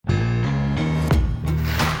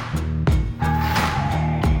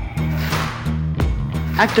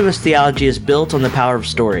Activist theology is built on the power of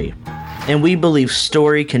story, and we believe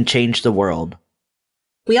story can change the world.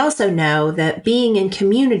 We also know that being in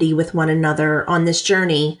community with one another on this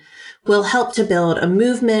journey will help to build a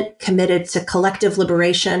movement committed to collective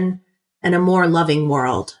liberation and a more loving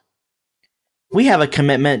world. We have a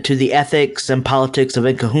commitment to the ethics and politics of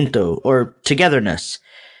En Conjunto, or togetherness,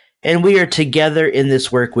 and we are together in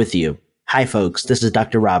this work with you. Hi, folks. This is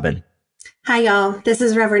Dr. Robin. Hi, y'all. This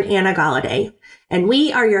is Reverend Anna Galladay, and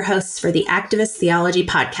we are your hosts for the Activist Theology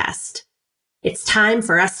Podcast. It's time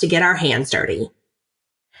for us to get our hands dirty.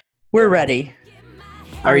 We're ready.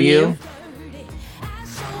 Are you?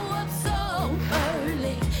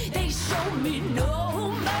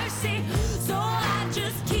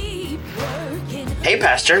 Hey,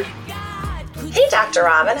 Pastor. Hey, Dr.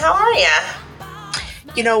 Robin. How are you?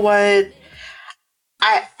 You know what?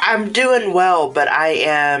 I'm doing well, but I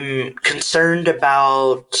am concerned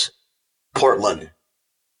about Portland.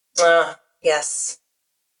 Yes.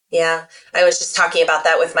 Yeah. I was just talking about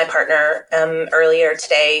that with my partner earlier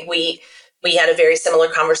today. We had a very similar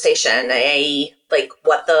conversation.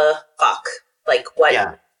 What the fuck?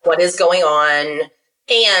 What is going on?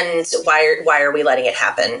 And why are we letting it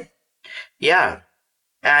happen? Yeah.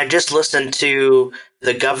 And I just listened to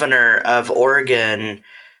the governor of Oregon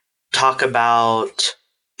talk about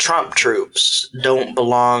Trump troops don't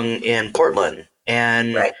belong in Portland.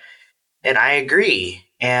 And Right. And I agree.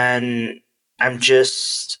 And I'm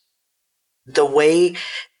just the way,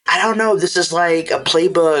 I don't know, this is like a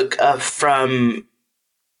playbook from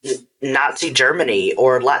Nazi Germany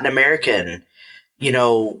or Latin American,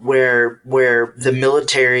 where the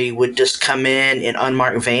military would just come in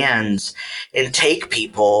unmarked vans and take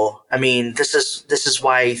people. I mean, this is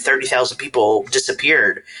why 30,000 people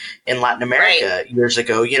disappeared in Latin America years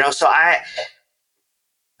ago, so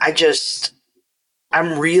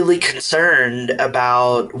I'm really concerned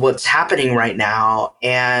about what's happening right now,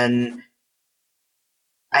 and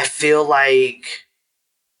I feel like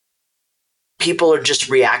people are just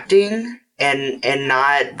reacting and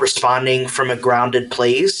not responding from a grounded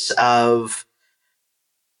place of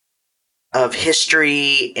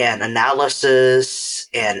history and analysis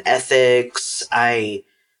and ethics. I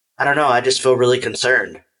don't know. I just feel really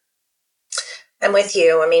concerned. I'm with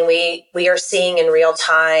you. I mean, we are seeing in real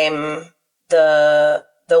time the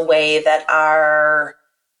way that our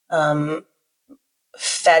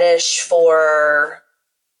fetish for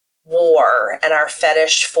war and our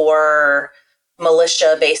fetish for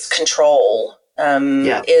militia-based control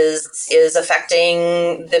is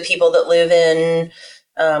affecting the people that live in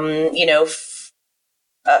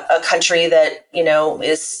a country that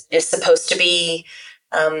is supposed to be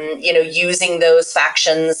using those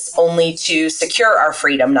factions only to secure our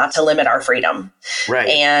freedom, not to limit our freedom. Right.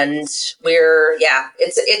 And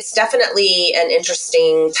it's definitely an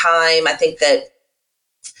interesting time. I think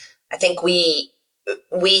we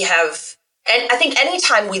have, and I think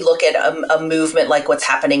anytime we look at a movement like what's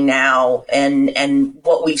happening now and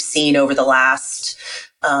what we've seen over the last,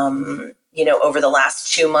 over the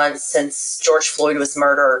last 2 months since George Floyd was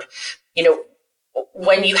murdered,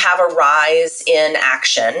 when you have a rise in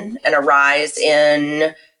action and a rise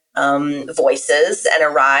in voices and a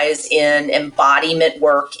rise in embodiment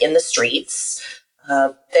work in the streets,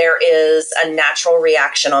 there is a natural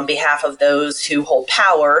reaction on behalf of those who hold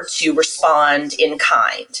power to respond in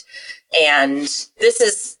kind. And this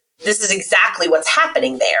is exactly what's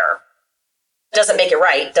happening there. Doesn't make it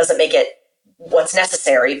right, doesn't make it what's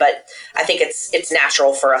necessary, but I think it's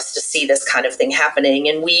natural for us to see this kind of thing happening,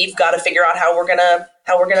 and we've got to figure out how we're gonna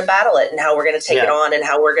battle it and how we're gonna take it on and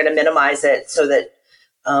how we're gonna minimize it so that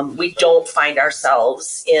we don't find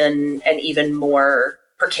ourselves in an even more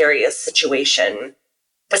precarious situation,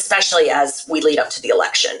 especially as we lead up to the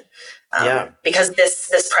election. Because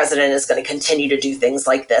this president is going to continue to do things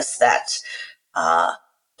like this that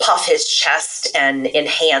puff his chest and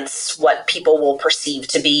enhance what people will perceive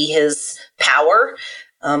to be his power,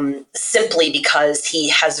 simply because he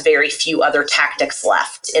has very few other tactics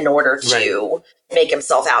left in order to make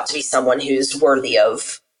himself out to be someone who's worthy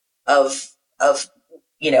of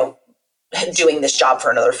doing this job for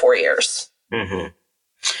another 4 years. Mm-hmm.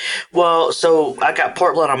 Well, so I got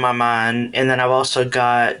Portland on my mind, and then I've also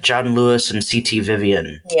got John Lewis and C.T.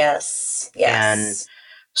 Vivian. Yes. And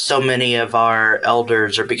so many of our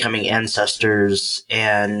elders are becoming ancestors,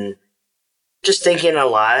 and just thinking a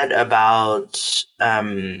lot about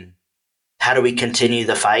how do we continue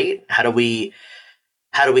the fight? How do we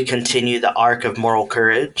continue the arc of moral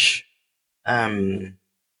courage? And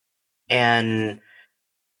I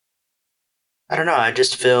don't know. I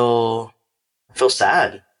just feel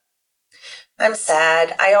sad. I'm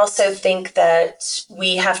sad. I also think that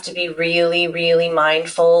we have to be really, really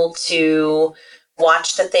mindful to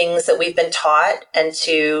watch the things that we've been taught and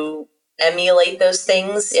to emulate those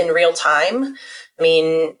things in real time. I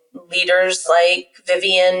mean, leaders like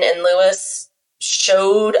Vivian and Lewis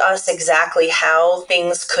showed us exactly how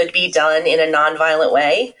things could be done in a nonviolent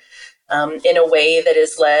way, in a way that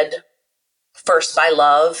is led first by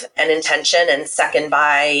love and intention, and second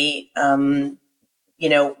by,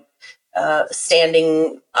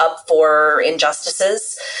 standing up for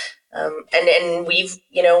injustices. And we've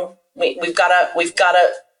got to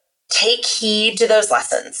take heed to those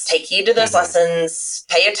lessons. Take heed to those lessons.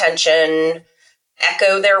 Pay attention.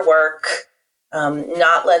 Echo their work.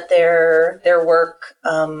 Not let their work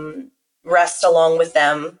rest along with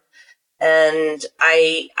them. And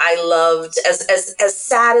I loved, as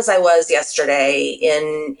sad as I was yesterday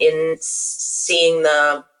in seeing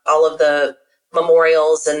all of the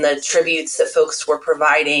memorials and the tributes that folks were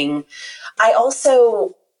providing, I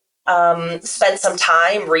also spent some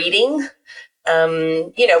time reading,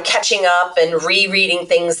 catching up and rereading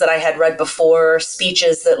things that I had read before,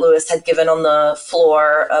 speeches that Lewis had given on the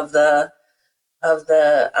floor of the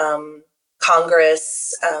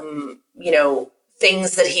Congress,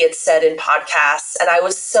 things that he had said in podcasts. And I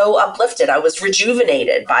was so uplifted. I was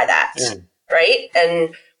rejuvenated by that. Right.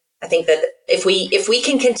 And I think that if we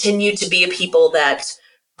can continue to be a people that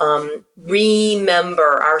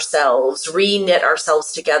remember ourselves, re-knit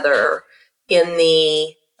ourselves together in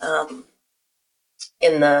the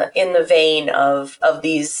vein of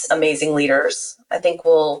these amazing leaders, I think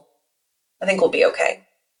we'll be okay.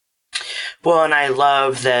 Well, and I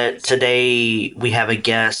love that today we have a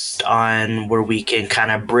guest on where we can kind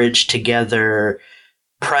of bridge together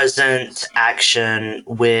present action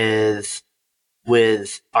with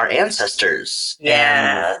our ancestors.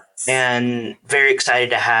 Yeah. And very excited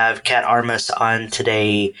to have Kat Armas on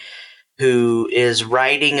today, who is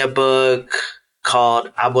writing a book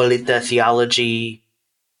called Abuelita Theology,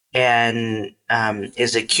 and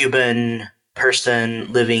is a Cuban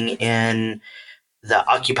person living in the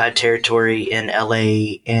occupied territory in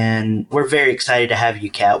LA. And we're very excited to have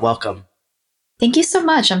you, Kat. Welcome. Thank you so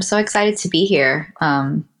much. I'm so excited to be here.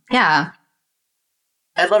 Yeah.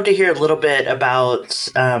 I'd love to hear a little bit about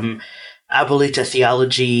Abuelita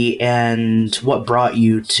Theology and what brought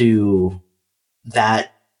you to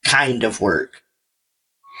that kind of work.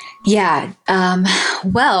 Yeah.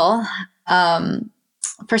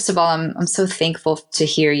 First of all, I'm so thankful to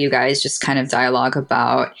hear you guys just kind of dialogue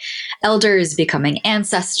about elders becoming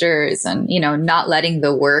ancestors and, not letting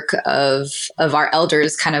the work of our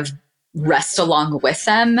elders kind of rest along with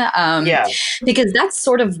them. Because that's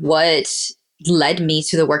sort of what led me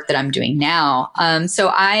to the work that I'm doing now. So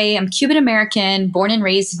I am Cuban American, born and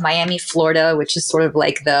raised in Miami, Florida, which is sort of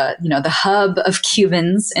like the hub of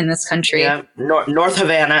Cubans in this country. Yeah, North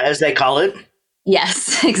Havana, as they call it.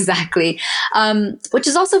 Yes, exactly. Which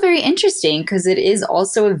is also very interesting because it is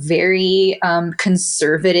also a very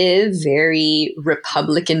conservative, very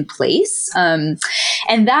Republican place. And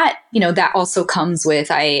that, that also comes with,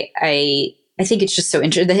 I think it's just so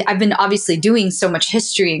interesting. I've been obviously doing so much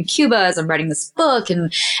history in Cuba as I'm writing this book,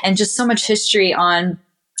 and just so much history on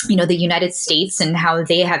the United States and how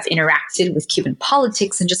they have interacted with Cuban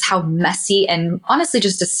politics and just how messy and honestly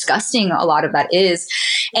just disgusting a lot of that is.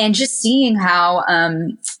 And just seeing how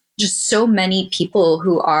just so many people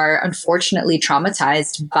who are unfortunately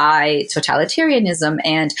traumatized by totalitarianism,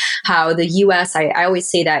 and how the U.S., I always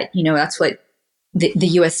say that, that's what the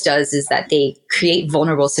U.S. does, is that they create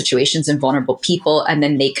vulnerable situations and vulnerable people, and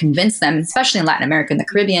then they convince them, especially in Latin America and the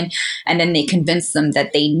Caribbean, and then they convince them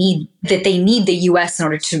that they need the U.S. in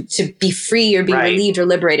order to be free or be relieved or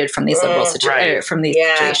liberated from these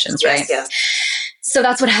situations, right? Yes. So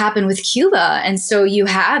that's what happened with Cuba. And so you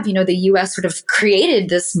have, the U.S. sort of created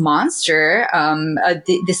this monster,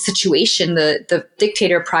 this situation, the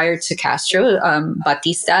dictator prior to Castro,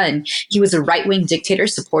 Batista, and he was a right-wing dictator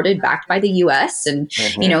backed by the U.S. And,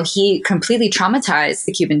 he completely traumatized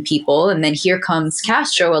the Cuban people. And then here comes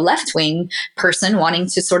Castro, a left-wing person wanting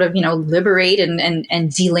to sort of, liberate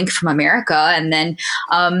and de-link from America. And then,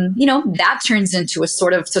 that turns into a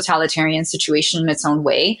sort of totalitarian situation in its own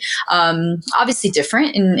way. Obviously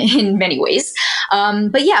different in many ways.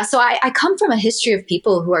 But yeah, so I come from a history of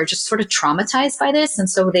people who are just sort of traumatized by this. And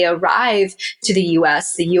so they arrive to the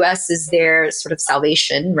U.S. The U.S. is their sort of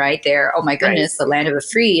salvation, right? They're, oh my goodness, the land of the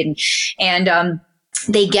free. And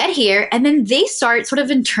they get here and then they start sort of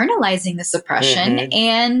internalizing this oppression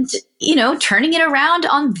and, turning it around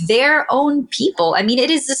on their own people. I mean,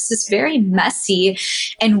 it is this very messy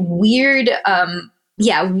and weird,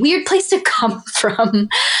 weird place to come from.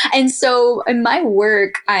 And so in my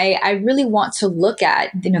work, I really want to look at,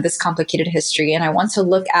 this complicated history, and I want to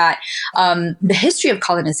look at the history of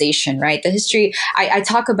colonization, right? The history, I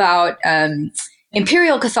talk about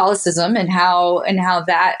imperial Catholicism and how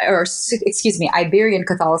that, or excuse me, Iberian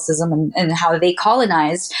Catholicism and how they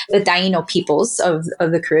colonized the Taino peoples of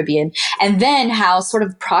the Caribbean. And then how sort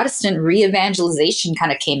of Protestant re-evangelization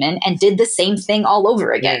kind of came in and did the same thing all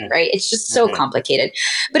over again, right? It's just so complicated.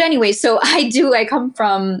 But anyway, so I come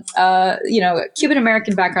from, Cuban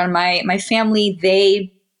American background. My family,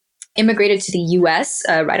 they immigrated to the U.S.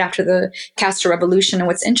 Right after the Castro Revolution. And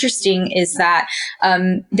what's interesting is that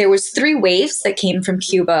there was 3 waves that came from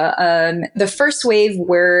Cuba. The first wave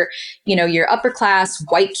were, your upper class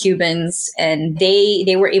white Cubans, and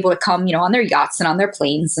they were able to come, on their yachts and on their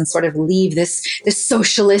planes and sort of leave this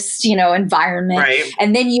socialist, environment. Right.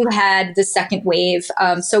 And then you had the second wave.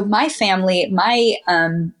 So my family, my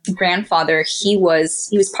grandfather, he was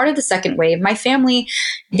part of the second wave. My family,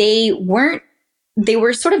 they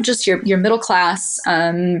were sort of just your middle class,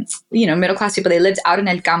 middle class people. They lived out in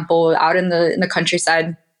El Campo, out in the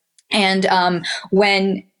countryside. And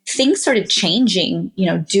when things started changing,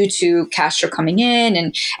 due to Castro coming in,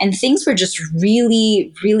 and things were just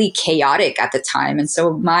really, really chaotic at the time. And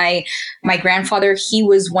so my grandfather, he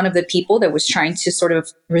was one of the people that was trying to sort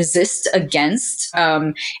of resist against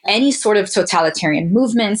any sort of totalitarian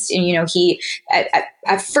movements. And, he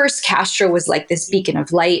at first Castro was like this beacon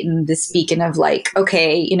of light and this beacon of like,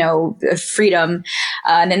 okay, freedom.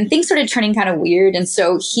 And then things started turning kind of weird. And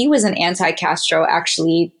so he was an anti-Castro,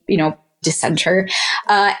 actually, dissenter.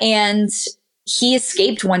 And he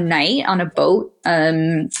escaped one night on a boat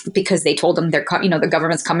because they told him the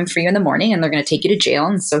government's coming for you in the morning and they're going to take you to jail.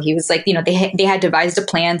 And so he was like, they had devised a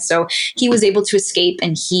plan. So he was able to escape,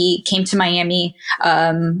 and he came to Miami.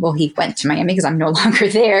 He went to Miami because I'm no longer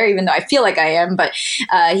there, even though I feel like I am. But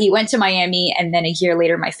he went to Miami, and then a year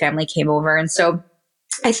later, my family came over. And so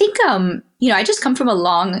I think, I just come from a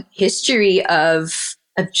long history of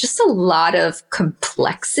just a lot of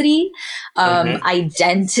complexity,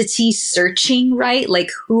 identity searching, right?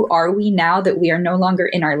 Like, who are we now that we are no longer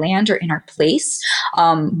in our land or in our place?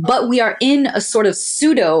 But we are in a sort of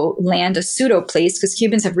pseudo land, a pseudo place, because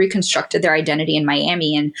Cubans have reconstructed their identity in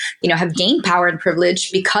Miami and, have gained power and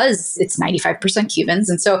privilege because it's 95% Cubans.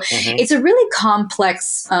 And so it's a really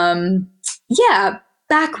complex,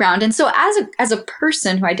 background. And so as a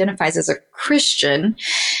person who identifies as a Christian,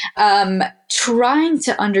 trying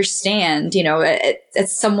to understand,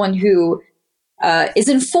 as someone who is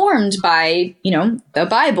informed by, the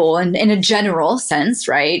Bible and in a general sense,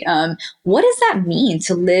 right? What does that mean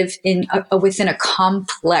to live within a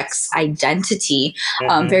complex identity,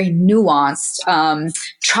 very nuanced,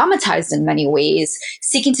 traumatized in many ways,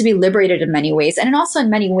 seeking to be liberated in many ways, and also in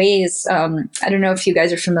many ways, I don't know if you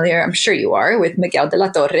guys are familiar, I'm sure you are, with Miguel de la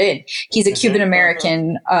Torre. He's a Cuban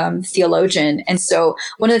American theologian, and so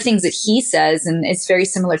one of the things that he says, and it's very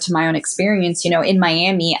similar to my own experience, in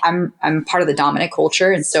Miami, I'm part of the dominant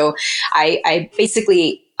culture, and so I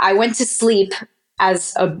went to sleep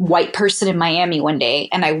as a white person in Miami one day,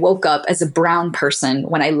 and I woke up as a brown person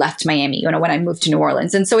when I left Miami, when I moved to New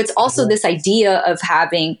Orleans. And so it's also this idea of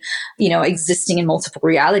having, existing in multiple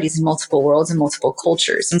realities, in multiple worlds, and multiple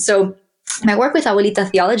cultures. And so my work with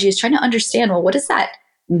Abuelita Theology is trying to understand, well, what does that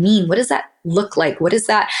mean? What does that look like? What is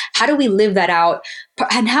that? How do we live that out?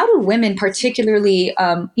 And how do women, particularly,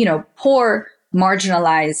 poor,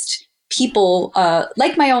 marginalized people,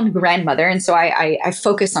 like my own grandmother. And so I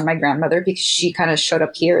focus on my grandmother because she kind of showed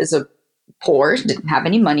up here as a poor, didn't have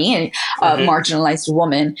any money, and marginalized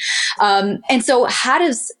woman. And so how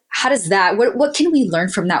does that, what can we learn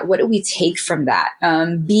from that? What do we take from that?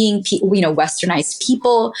 Being, westernized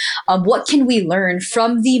people, what can we learn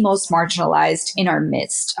from the most marginalized in our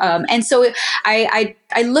midst? And so I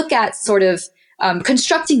look at sort of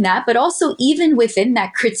constructing that, but also even within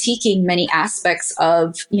that, critiquing many aspects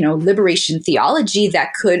of, liberation theology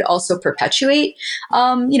that could also perpetuate,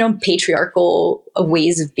 patriarchal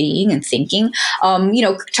ways of being and thinking,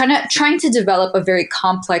 trying to develop a very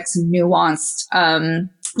complex, nuanced,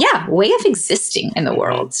 way of existing in the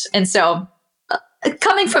world. And so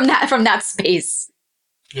coming from that space.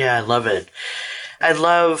 Yeah, I love it. I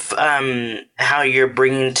love how you're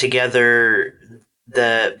bringing together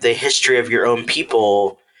the history of your own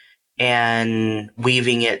people and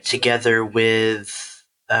weaving it together with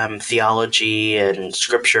theology and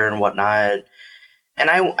scripture and whatnot. And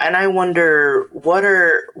I wonder, what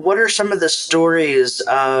are some of the stories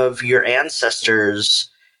of your ancestors?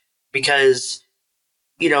 Because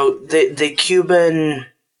the Cuban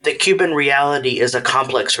the Cuban reality is a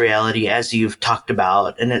complex reality, as you've talked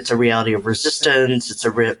about, and it's a reality of resistance. It's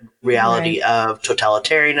a reality of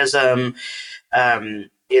totalitarianism.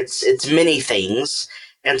 It's many things.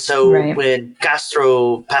 And so when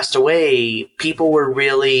Castro passed away, people were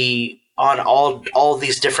really on all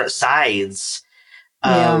these different sides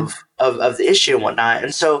of the issue and whatnot.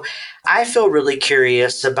 And so I feel really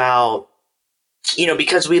curious about,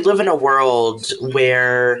 because we live in a world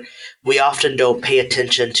where we often don't pay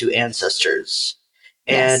attention to ancestors,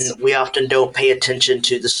 and we often don't pay attention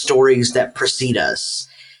to the stories that precede us,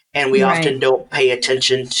 and we often don't pay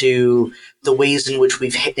attention to the ways in which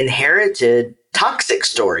we've inherited toxic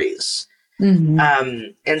stories.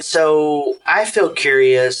 And so I feel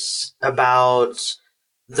curious about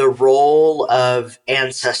the role of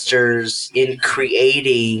ancestors in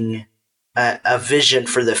creating a vision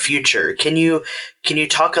for the future. Can you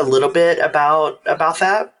talk a little bit about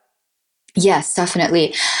that? Yes,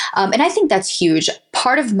 definitely. And I think that's huge.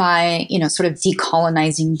 Part of my, sort of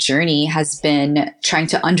decolonizing journey has been trying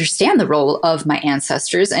to understand the role of my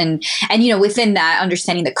ancestors and, within that,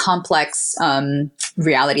 understanding the complex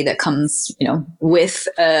reality that comes, with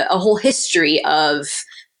a whole history of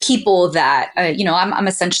people that, I'm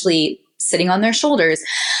essentially sitting on their shoulders.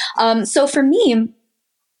 So for me,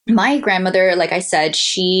 my grandmother, like I said,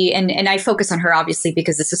 she and I focus on her obviously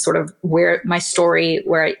because this is sort of where my story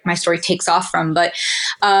takes off from. But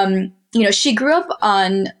she grew up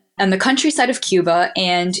on the countryside of Cuba,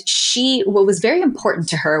 and what was very important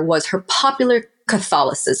to her was her popular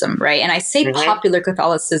Catholicism, right? And I say popular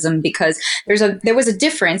Catholicism because there was a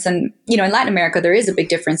difference, and in Latin America there is a big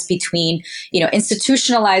difference between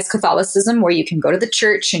institutionalized Catholicism, where you can go to the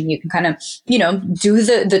church and you can kind of do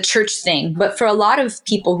the church thing, but for a lot of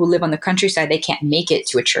people who live on the countryside, they can't make it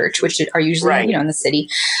to a church, which are usually in the city.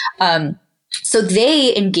 So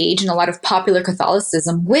they engage in a lot of popular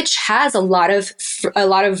Catholicism, which has a lot of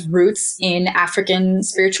roots in African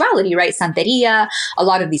spirituality, right? Santeria, a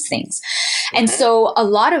lot of these things. And so a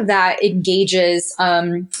lot of that engages,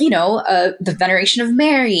 the veneration of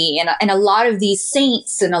Mary and a lot of these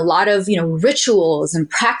saints and a lot of, rituals and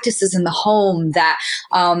practices in the home that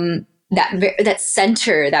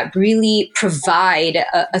center, that really provide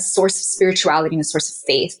a source of spirituality and a source of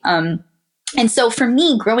faith. And so for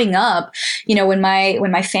me, growing up, when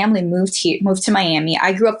my family moved to Miami,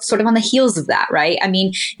 I grew up sort of on the heels of that, right? I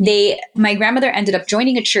mean, my grandmother ended up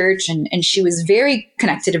joining a church, and she was very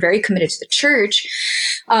connected and very committed to the church.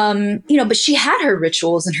 But she had her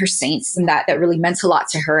rituals and her saints, and that really meant a lot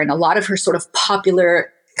to her, and a lot of her sort of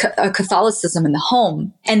popular Catholicism in the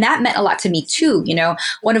home. And that meant a lot to me too.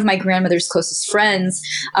 One of my grandmother's closest friends,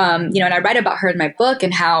 and I write about her in my book,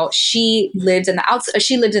 and how she lived in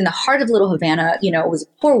the heart of Little Havana, was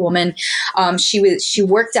a poor woman. She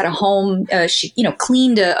worked at a home, she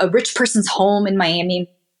cleaned a rich person's home in Miami.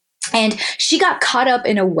 And she got caught up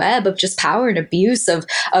in a web of just power and abuse of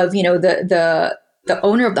the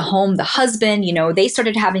owner of the home, the husband, they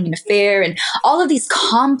started having an affair and all of these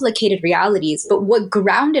complicated realities. But what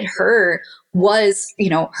grounded her was,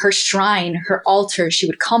 her shrine, her altar. She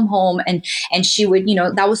would come home and she would,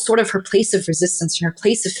 that was sort of her place of resistance and her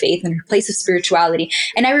place of faith and her place of spirituality.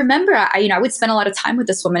 And I remember, I would spend a lot of time with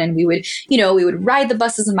this woman, and we would ride the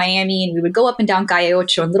buses in Miami, and we would go up and down Calle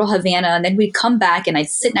Ocho and Little Havana. And then we'd come back and I'd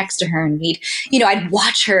sit next to her, and I'd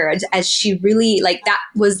watch her as she really, that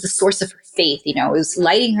was the source of her faith. It was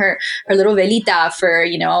lighting her little velita for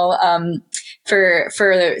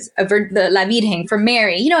the La Virgen, for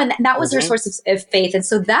Mary, and that was her source of faith. And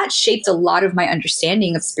so that shaped a lot of my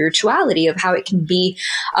understanding of spirituality, of how it can be,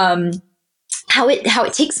 how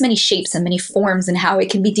it takes many shapes and many forms, and how it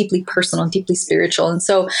can be deeply personal and deeply spiritual. And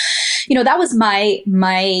so, that was my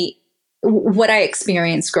what I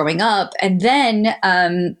experienced growing up. And then,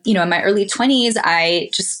 in my early 20s,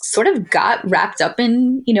 I just sort of got wrapped up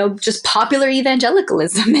in, just popular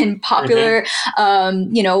evangelicalism and popular,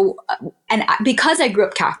 and because I grew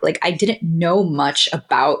up Catholic, I didn't know much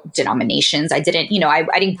about denominations. I didn't,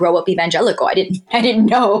 I didn't grow up evangelical. I didn't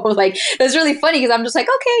know, it was really funny because I'm just like,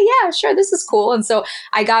 okay, yeah, sure, this is cool. And so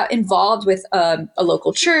I got involved with a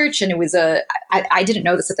local church, and it was I didn't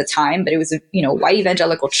know this at the time, but it was a, white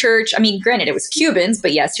evangelical church. I mean, granted, it was Cubans,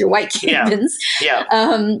 but yes, you're white Cubans. Yeah.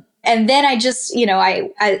 And then I just,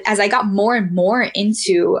 as I got more and more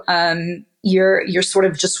into, your sort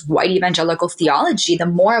of just white evangelical theology, the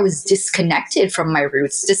more I was disconnected from my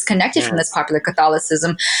roots, disconnected from this popular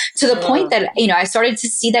Catholicism, to the point that, I started to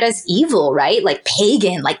see that as evil, right? Like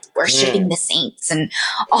pagan, like worshiping the saints and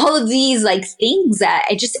all of these like things that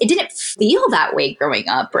it didn't feel that way growing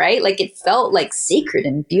up, right? Like it felt like sacred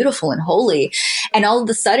and beautiful and holy. And all of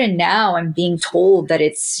a sudden now I'm being told that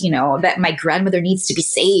it's, that my grandmother needs to be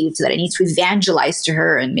saved, that I need to evangelize to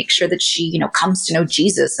her and make sure that she, comes to know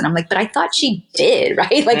Jesus. And I'm like, but I thought she did,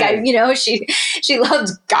 right? Like she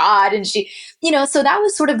loved God, and she, so that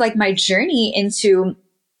was sort of like my journey into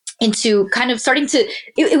kind of starting to,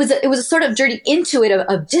 it was a sort of journey into it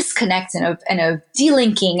of disconnect and of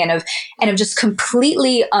delinking and of just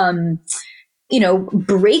completely,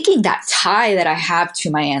 breaking that tie that I have to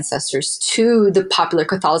my ancestors, to the popular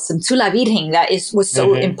Catholicism, to La Virgen, that was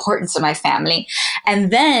so important to my family.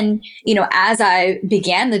 And then, as I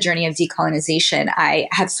began the journey of decolonization, I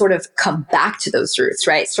have sort of come back to those roots,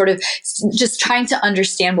 right? Sort of just trying to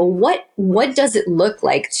understand, well, what does it look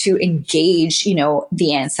like to engage,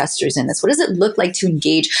 the ancestors in this? What does it look like to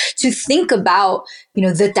engage, to think about,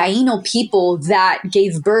 the Taino people that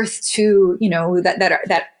gave birth to,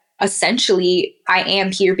 that essentially I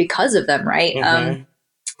am here because of them, right?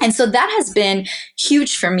 And so that has been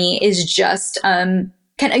huge for me, is just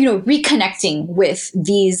reconnecting with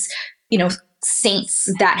these, saints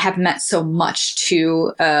that have meant so much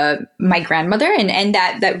to my grandmother, and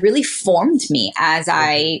that really formed me as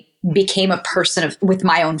I became a person with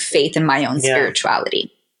my own faith and my own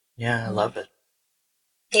spirituality. Yeah, I love it.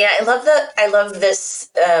 Yeah, I love this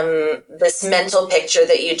this mental picture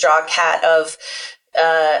that you draw, Kat, of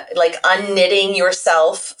like unknitting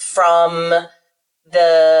yourself from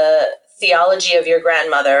the theology of your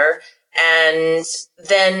grandmother, and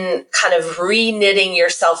then kind of re-knitting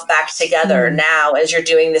yourself back together now as you're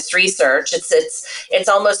doing this research. It's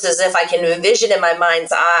almost as if I can envision in my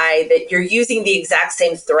mind's eye that you're using the exact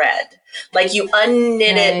same thread. Like you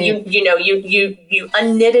unknit it, you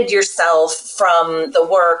unknitted yourself from the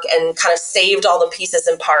work and kind of saved all the pieces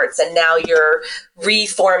and parts, and now you're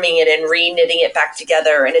reforming it and re-knitting it back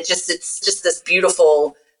together. And it's just this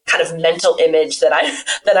beautiful kind of mental image that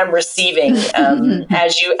I'm receiving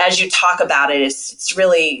as you talk about it. It's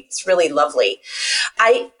really lovely.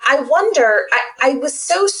 I wonder. I was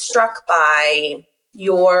so struck by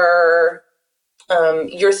your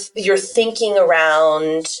thinking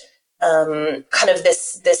around kind of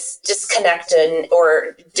this disconnect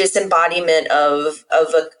or disembodiment of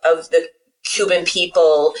the Cuban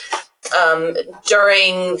people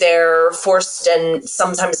during their forced and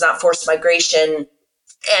sometimes not forced migration,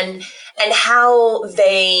 and how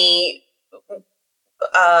they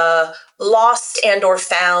lost and or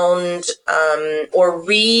found or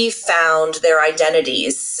refound their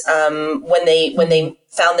identities when they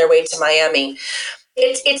found their way to Miami.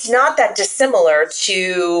 It's not that dissimilar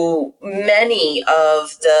to many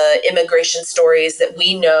of the immigration stories that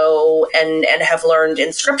we know and have learned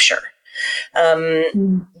in Scripture.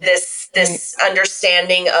 This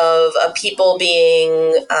understanding of a people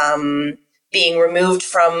being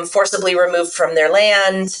forcibly removed from their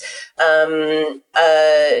land, a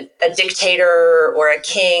dictator or a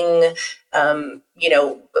king,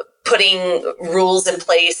 putting rules in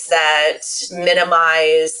place that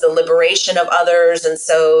minimize the liberation of others. And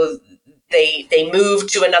so they move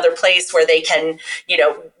to another place where they can,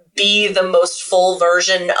 be the most full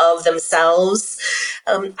version of themselves.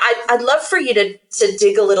 I'd love for you to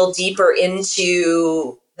dig a little deeper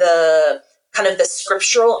into the kind of the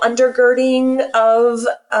scriptural undergirding of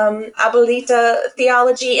Abuelita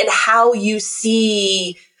theology and how you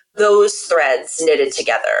see those threads knitted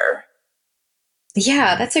together.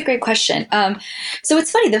 Yeah, that's a great question. So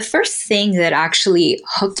it's funny, the first thing that actually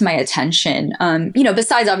hooked my attention,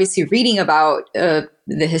 besides obviously reading about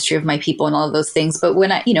the history of my people and all of those things, but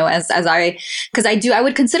when I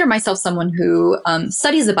would consider myself someone who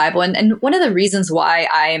studies the Bible. And one of the reasons why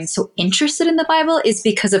I am so interested in the Bible is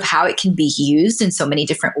because of how it can be used in so many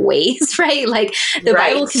different ways, right? Like the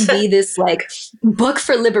Bible can be this like book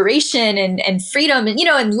for liberation and freedom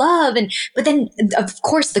and love. But then of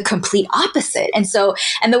course the complete opposite. And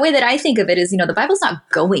the way that I think of it is, the Bible's not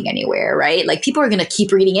going anywhere, right? Like people are going to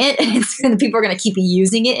keep reading it and people are going to keep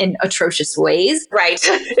using it in atrocious ways. Right.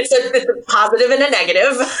 It's a positive and a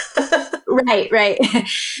negative. Right.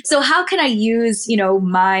 So how can I use,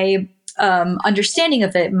 my understanding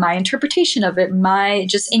of it, my interpretation of it, my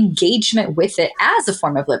just engagement with it as a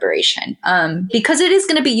form of liberation, because it is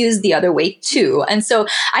going to be used the other way too. And so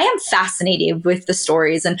I am fascinated with the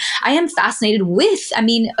stories, and I am fascinated with, I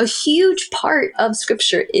mean, a huge part of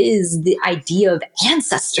scripture is the idea of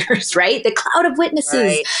ancestors, right? The cloud of witnesses,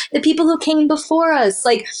 Right. the people who came before us.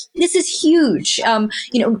 Like, this is huge. A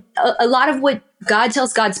lot of what God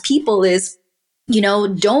tells God's people is,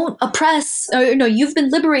 don't oppress, or, you've been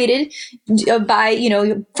liberated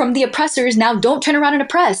by, from the oppressors. Now don't turn around and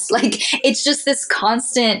oppress. Like, it's just this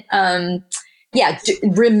constant,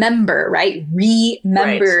 remember, right?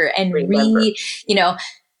 Remember Right. and Remember.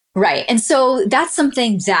 Right. And so that's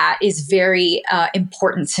something that is very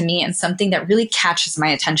important to me, and something that really catches my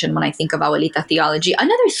attention when I think of Abuelita theology.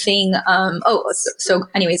 Another thing, so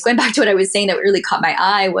anyways, going back to what I was saying that really caught my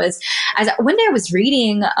eye was, one day I was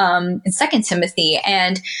reading in 2 Timothy,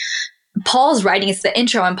 and Paul's writing, it's the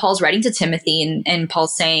intro, and Paul's writing to Timothy, and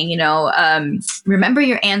Paul's saying, remember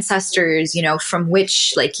your ancestors, from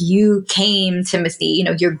which like you came, Timothy,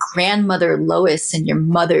 your grandmother Lois and your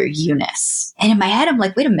mother Eunice. And in my head, I'm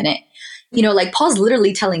like, wait a minute. Like Paul's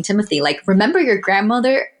literally telling Timothy, like, remember your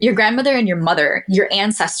grandmother and your mother, your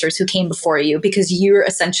ancestors who came before you, because you're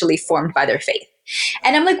essentially formed by their faith.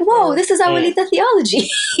 And I'm like, whoa, this is Abuelita theology.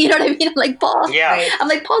 You know what I mean? I'm like, Paul, Yeah. I'm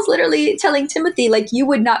like, Paul's literally telling Timothy, like, you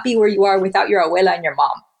would not be where you are without your abuela and your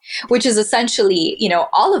mom, which is essentially,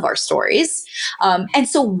 all of our stories. And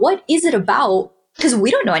so what is it about? Because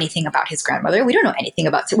we don't know anything about his grandmother. We don't know anything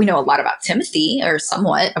about, we know a lot about Timothy, or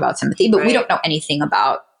somewhat about Timothy, but we don't know anything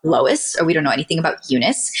about Lois, or we don't know anything about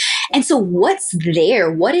Eunice. And so what's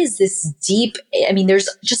there? What is this deep? I mean, there's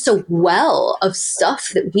just a well of stuff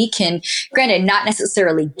that we can, granted, not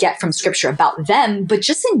necessarily get from scripture about them, but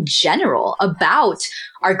just in general about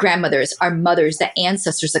our grandmothers, our mothers, the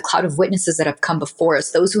ancestors, the cloud of witnesses that have come before us,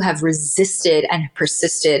 those who have resisted and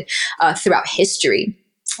persisted throughout history.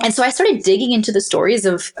 And so I started digging into the stories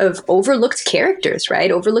of overlooked characters,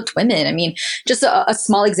 right? Overlooked women. I mean, just a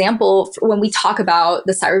small example, when we talk about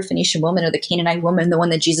the Syrophoenician woman or the Canaanite woman, the one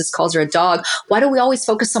that Jesus calls her a dog, why do we always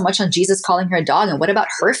focus so much on Jesus calling her a dog? And what about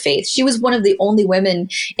her faith? She was one of the only women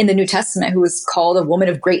in the New Testament who was called a woman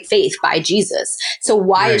of great faith by Jesus. So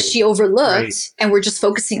why is she overlooked? Right. And we're just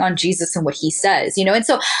focusing on Jesus and what he says, And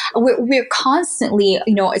so we're constantly,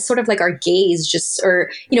 it's sort of like our gaze just, or,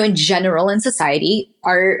 in general in society,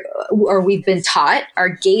 or we've been taught, our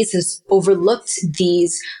gaze has overlooked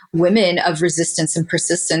these women of resistance and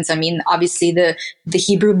persistence. I mean, obviously the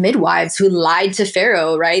Hebrew midwives who lied to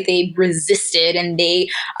Pharaoh, right? They resisted, and they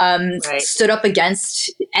stood up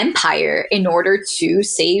against empire in order to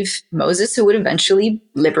save Moses, who would eventually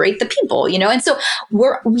liberate the people, And so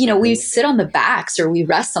we sit on the backs, or we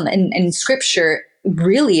rest on and scripture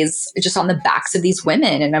really is just on the backs of these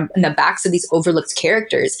women and the backs of these overlooked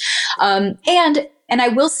characters. And I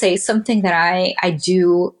will say something that I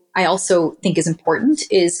also think is important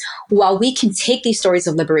is, while we can take these stories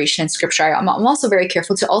of liberation in scripture, I'm also very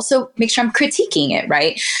careful to also make sure I'm critiquing it,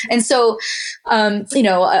 right? And so,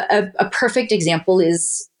 a perfect example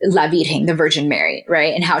is La Virgen, the Virgin Mary,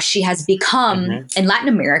 right? And how she has become, in Latin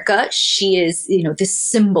America, she is, this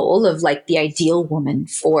symbol of like the ideal woman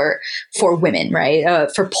for women, right?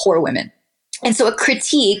 For poor women. And so a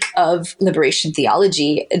critique of liberation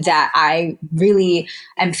theology that I really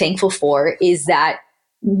am thankful for is that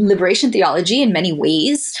liberation theology in many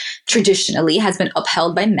ways traditionally has been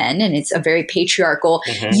upheld by men, and it's a very patriarchal,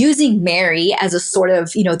 using Mary as a sort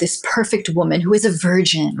of, this perfect woman who is a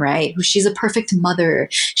virgin, right? Who she's a perfect mother.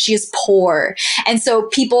 She is poor. And so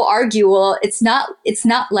people argue, well, it's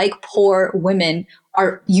not like poor women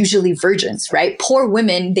are usually virgins, right? Poor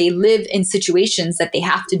women, they live in situations that they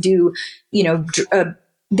have to do,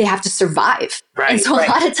 they have to survive. Right, and so a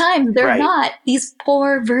lot of times they're not these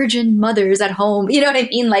poor virgin mothers at home. You know what I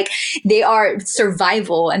mean? Like, they are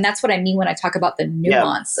survival. And that's what I mean when I talk about the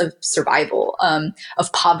nuance of survival,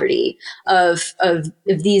 of poverty, of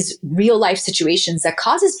these real life situations that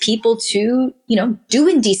causes people to, do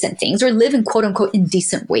indecent things or live in quote unquote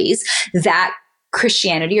indecent ways that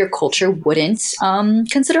Christianity or culture wouldn't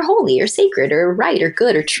consider holy or sacred or right or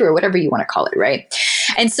good or true or whatever you want to call it, right?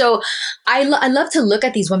 And so I love to look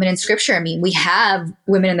at these women in scripture. I mean, we have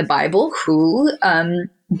women in the Bible who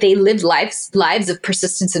they lived lives of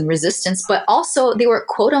persistence and resistance, but also they were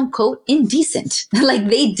quote unquote indecent. Like,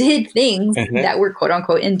 they did things that were quote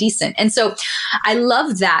unquote indecent. And so I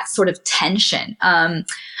love that sort of tension.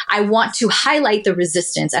 I want to highlight the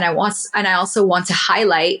resistance, and I also want to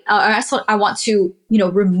highlight, I want to,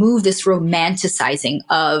 remove this romanticizing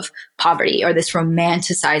of poverty or this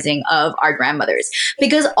romanticizing of our grandmothers,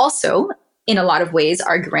 because also in a lot of ways,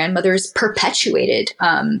 our grandmothers perpetuated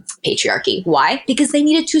patriarchy. Why? Because they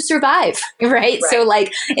needed to survive, right? So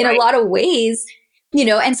like in a lot of ways,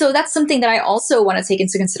 and so that's something that I also want to take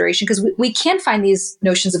into consideration, because we can find these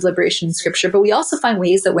notions of liberation in scripture, but we also find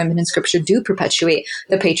ways that women in scripture do perpetuate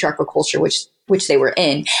the patriarchal culture, which they were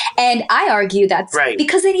in. And I argue that's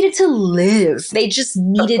because they needed to live. They just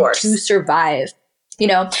needed to survive.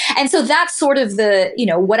 And so that's sort of the,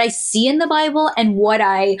 what I see in the Bible and what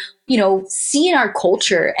I, see in our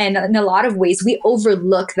culture. And in a lot of ways, we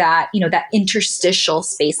overlook that, that interstitial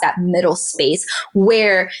space, that middle space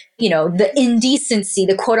where, the indecency,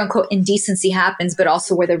 the quote unquote indecency happens, but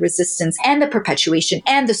also where the resistance and the perpetuation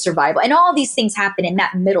and the survival and all these things happen in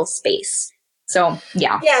that middle space. So,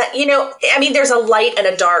 yeah. Yeah. There's a light and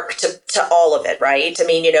a dark to all of it, right?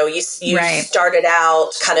 You started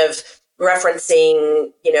out kind of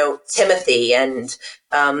referencing, Timothy and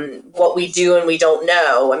what we do and we don't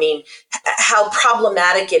know. How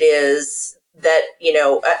problematic it is that,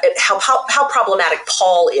 how problematic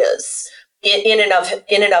Paul is in and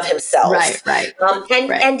of himself. Right.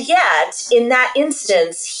 And yet, in that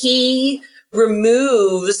instance, he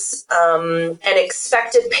removes an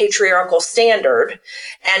expected patriarchal standard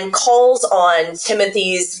and calls on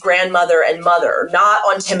Timothy's grandmother and mother, not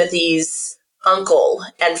on Timothy's uncle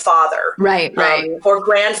and father, right, or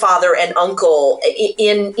grandfather and uncle,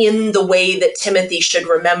 in the way that Timothy should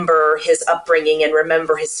remember his upbringing and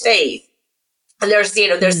remember his faith. And there's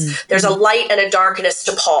a light and a darkness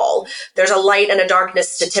to Paul. There's a light and a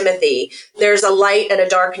darkness to Timothy. There's a light and a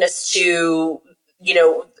darkness to,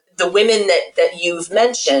 the women that you've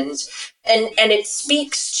mentioned. And it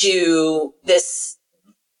speaks to this,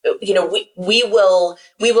 we will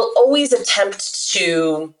always attempt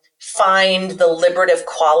to find the liberative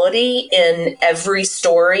quality in every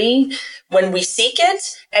story when we seek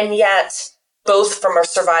it. And yet, both from a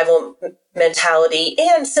survival mentality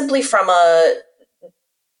and simply from a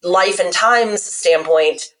life and times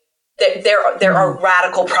standpoint, that there are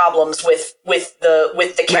radical problems with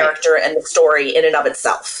the character and the story in and of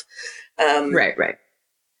itself. Right.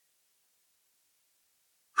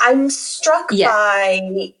 I'm struck by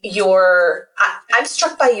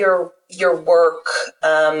your work,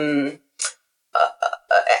 and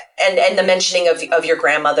the mentioning of your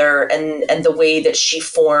grandmother and the way that she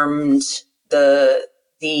formed the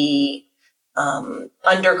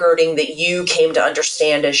undergirding that you came to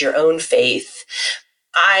understand as your own faith.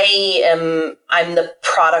 I'm the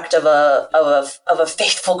product of a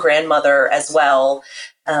faithful grandmother as well.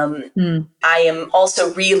 I am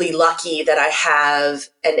also really lucky that I have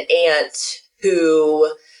an aunt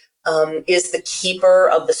who is the keeper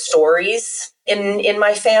of the stories in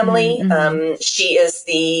my family. She is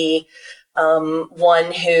the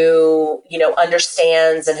one who,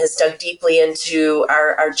 understands and has dug deeply into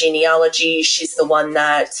our genealogy. She's the one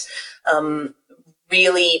that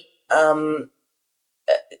really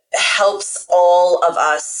helps all of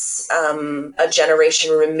us, a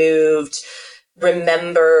generation removed,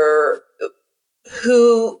 remember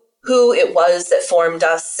who it was that formed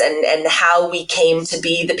us and how we came to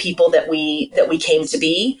be the people that we came to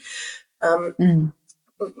be.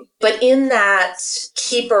 But in that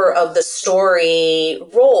keeper of the story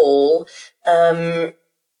role,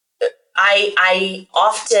 I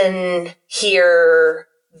often hear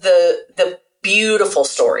the beautiful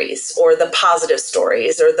stories or the positive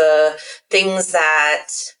stories or the things that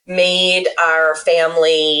made our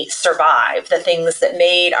family survive, the things that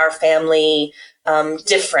made our family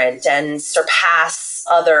different and surpass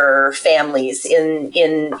other families in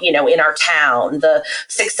our town. The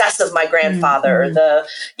success of my grandfather,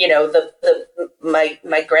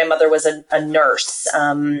 my grandmother was a nurse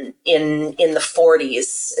in the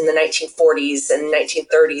 40s, in the 1940s and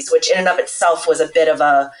 1930s, which in and of itself was a bit of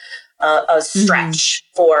a stretch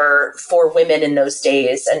for women in those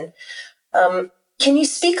days. And can you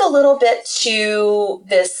speak a little bit to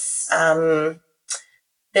this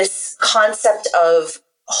this concept of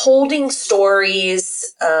holding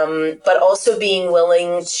stories, but also being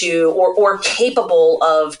willing to or capable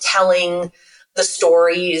of telling the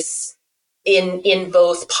stories in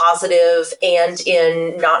both positive and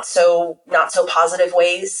in not so positive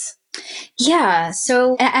ways? Yeah.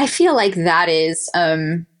 So I feel like that is,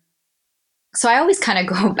 so I always kind of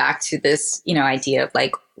go back to this, idea of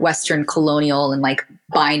like Western colonial and like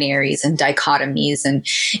binaries and dichotomies. And,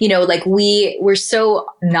 like we're so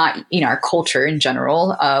not, our culture in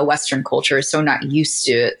general, Western culture is so not used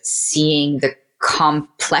to seeing the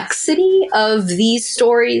complexity of these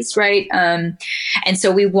stories. Right. And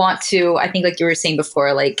so we want to, I think like you were saying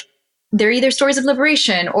before, like they're either stories of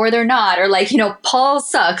liberation or they're not, or like, Paul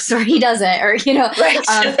sucks or he doesn't, or, Right.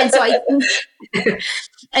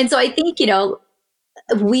 and so I think,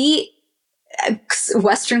 we,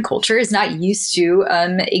 Western culture is not used to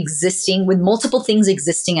existing with multiple things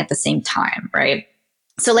existing at the same time, right?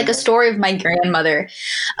 So like a story of my grandmother,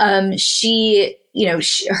 her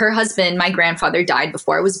husband, my grandfather, died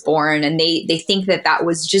before I was born, and they think that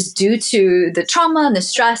was just due to the trauma and the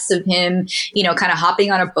stress of him, kind of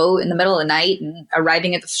hopping on a boat in the middle of the night and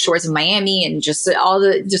arriving at the shores of Miami, and just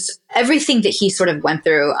everything that he sort of went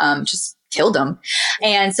through, just killed him.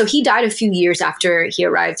 And so he died a few years after he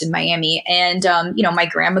arrived in Miami. And, my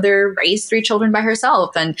grandmother raised 3 children by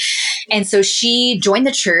herself. And so she joined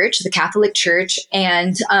the church, the Catholic Church.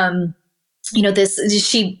 And,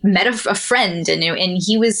 she met a friend, and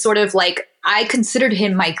he was sort of like, I considered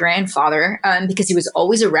him my grandfather because he was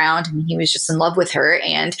always around and he was just in love with her,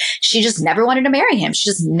 and she just never wanted to marry him. She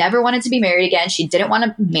just never wanted to be married again. She didn't want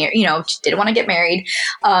to marry, she didn't want to get married.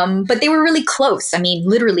 But they were really close. I mean,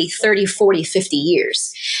 literally 30, 40, 50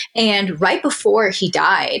 years. And right before he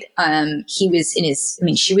died, he was in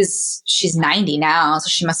she's 90 now. So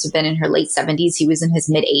she must have been in her late 70s. He was in his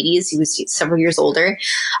mid 80s. He was several years older.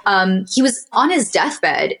 He was on his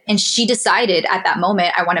deathbed, and she decided at that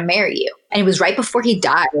moment, I want to marry you. And it was right before he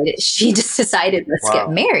died. She just decided, let's get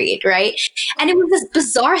married, right? And it was this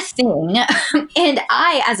bizarre thing. And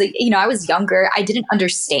I, I was younger, I didn't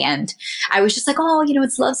understand. I was just like, oh,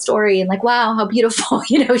 it's a love story. And like, wow, how beautiful,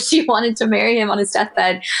 she wanted to marry him on his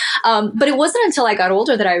deathbed. But it wasn't until I got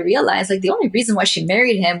older that I realized, like, the only reason why she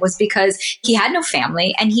married him was because he had no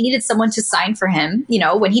family and he needed someone to sign for him,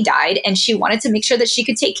 when he died. And she wanted to make sure that she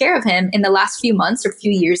could take care of him in the last few months or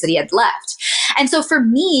few years that he had left. And so for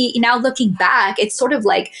me, now looking back, it's sort of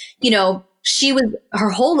like, she was, her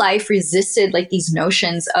whole life resisted like these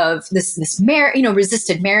notions of this marriage,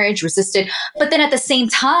 resisted marriage, but then at the same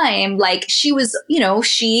time, like she was,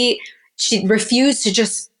 she refused to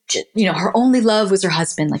just, her only love was her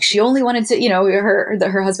husband. Like she only wanted to,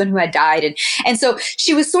 her husband who had died. And so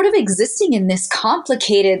she was sort of existing in this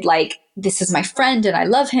complicated, like, this is my friend and I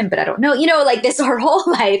love him, but I don't know, like this her whole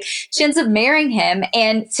life. She ends up marrying him.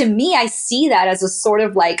 And to me, I see that as a sort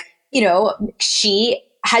of like, she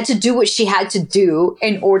had to do what she had to do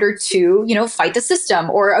in order to, fight the system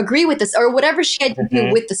or agree with this or whatever she had to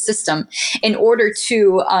do with the system in order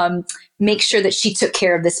to make sure that she took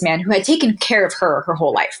care of this man who had taken care of her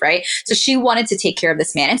whole life, right? So she wanted to take care of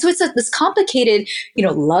this man. And so it's this complicated,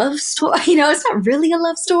 love story. It's not really a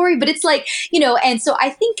love story, but it's like, and so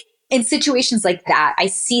I think in situations like that, I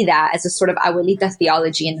see that as a sort of abuelita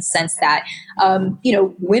theology in the sense that,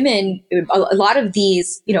 women, a lot of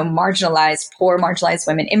these, marginalized, poor, marginalized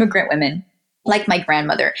women, immigrant women, like my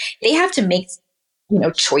grandmother, they have to make,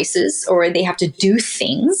 choices or they have to do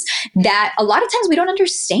things that a lot of times we don't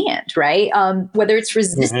understand, right? Whether it's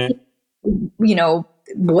resisting,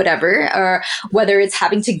 whatever, or whether it's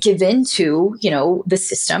having to give in to, the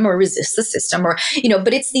system or resist the system or,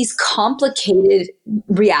 but it's these complicated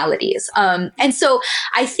realities. And so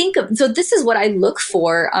I think, so this is what I look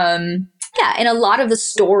for, in a lot of the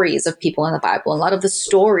stories of people in the Bible, a lot of the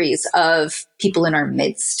stories of people in our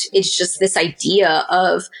midst, it's just this idea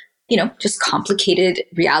of, just complicated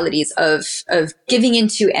realities of giving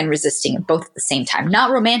into and resisting both at the same time,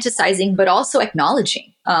 not romanticizing, but also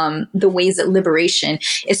acknowledging the ways that liberation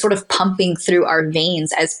is sort of pumping through our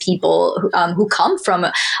veins as people who come from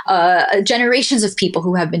generations of people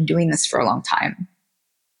who have been doing this for a long time.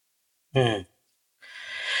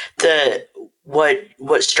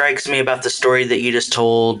 What strikes me about the story that you just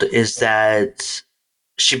told is that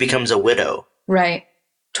she becomes a widow. Right.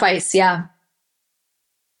 Twice, yeah.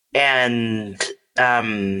 And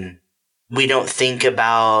we don't think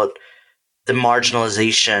about the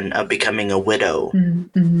marginalization of becoming a widow.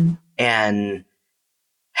 Mm-hmm. And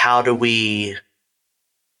how do we,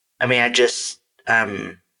 I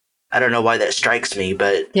don't know why that strikes me,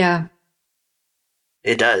 but yeah,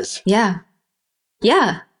 it does. Yeah.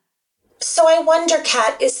 Yeah. So I wonder,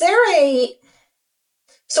 Kat,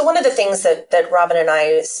 so one of the things that Robin and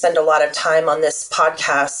I spend a lot of time on this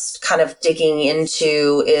podcast kind of digging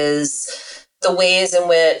into is the ways in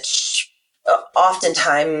which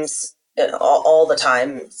oftentimes, all the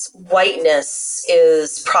time, whiteness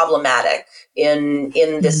is problematic in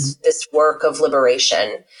this work of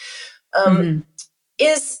liberation.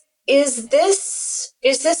 Is this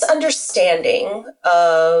understanding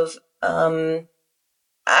of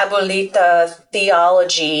abuelita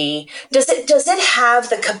theology, does it have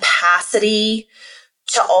the capacity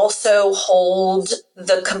to also hold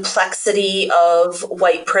the complexity of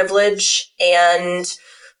white privilege and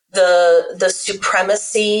the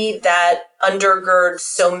supremacy that undergirds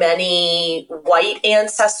so many white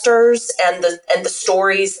ancestors and the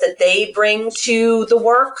stories that they bring to the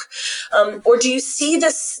work, or do you see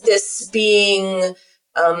this being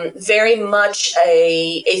very much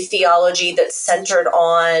a theology that's centered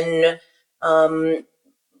on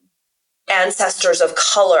ancestors of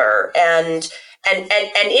color, and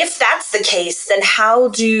if that's the case, then how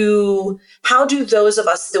do those of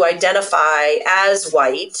us who identify as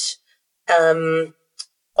white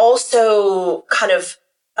also kind of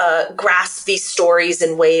grasp these stories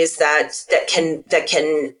in ways that can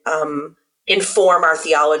inform our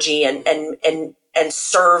theology and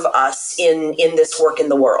serve us in this work in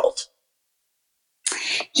the world?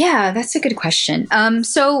 Yeah, that's a good question.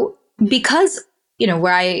 So because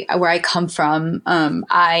where I come from,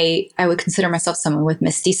 I would consider myself someone with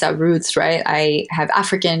mestiza roots, right? I have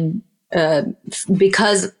African,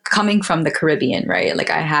 because coming from the Caribbean, right?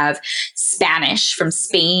 Like I have Spanish from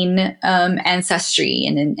Spain ancestry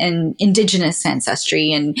and indigenous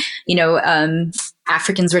ancestry, and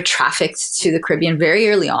Africans were trafficked to the Caribbean very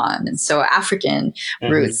early on, and so African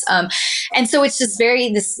roots. And so it's just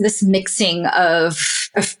very this mixing of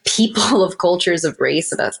people, of cultures, of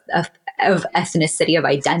race, of ethnicity, of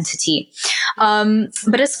identity.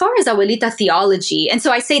 But as far as Abuelita theology, and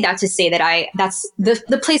so I say that to say that that's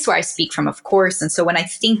the place where I speak from, of course. And so when I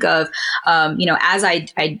think of, as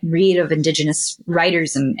I read of indigenous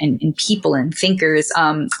writers and people and thinkers,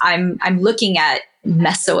 I'm looking at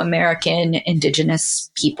Mesoamerican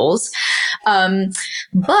indigenous peoples.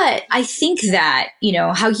 But I think that,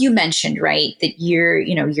 how you mentioned, right, that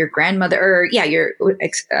your grandmother, or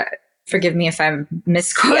forgive me if I'm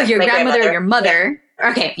misquoting, your grandmother or your mother,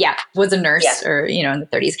 okay, was a nurse, or, in the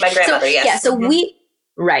 30s. My grandmother, yes. Yeah, so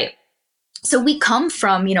So we come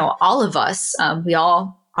from, all of us, we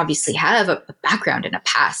all obviously have a background and a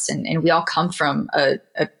past, and we all come from a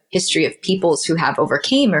history of peoples who have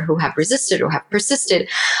overcame or who have resisted or have persisted.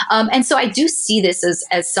 And so I do see this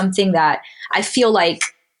as something that I feel like,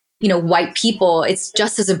 white people, it's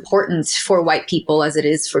just as important for white people as it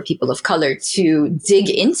is for people of color to dig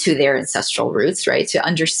into their ancestral roots, right? To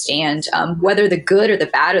understand whether the good or the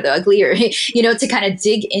bad or the ugly, or, to kind of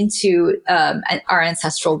dig into our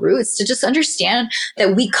ancestral roots, to just understand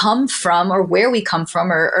that we come from, or where we come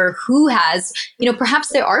from, or who has, perhaps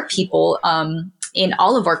there are people in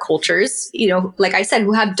all of our cultures, like I said,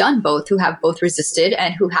 who have done both, who have both resisted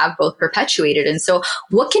and who have both perpetuated. And so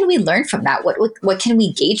what can we learn from that? What can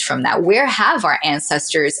we gauge from that? Where have our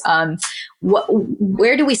ancestors,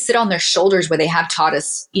 where do we sit on their shoulders where they have taught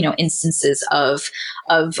us, instances of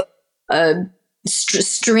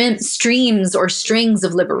streams or strings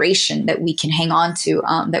of liberation that we can hang on to,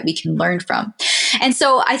 that we can learn from. And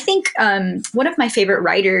so I think one of my favorite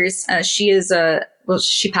writers,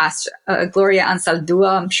 she passed, Gloria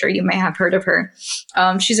Anzaldúa. I'm sure you may have heard of her.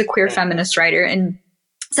 She's a queer feminist writer, and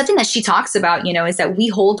something that she talks about, is that we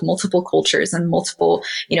hold multiple cultures and multiple,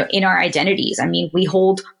 in our identities. I mean, we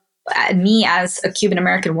hold, me as a Cuban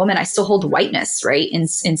American woman, I still hold whiteness, right,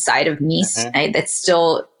 inside of me. That's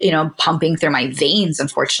still, pumping through my veins,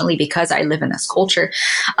 unfortunately, because I live in this culture.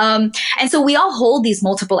 And so we all hold these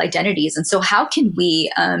multiple identities. And so how can we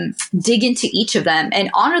dig into each of them and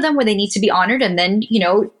honor them where they need to be honored, and then,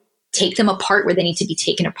 take them apart where they need to be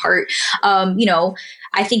taken apart?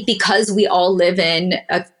 I think because we all live in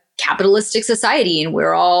a capitalistic society, and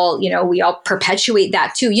we're all, we all perpetuate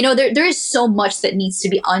that too. There is so much that needs to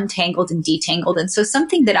be untangled and detangled. And so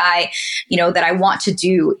something that I want to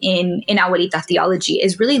do in Abuelita theology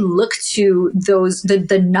is really look to those,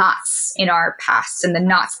 the knots in our past and the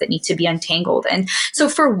knots that need to be untangled. And so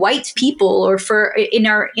for white people, or for in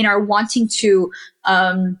our wanting to,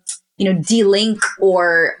 delink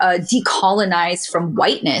or decolonize from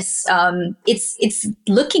whiteness, it's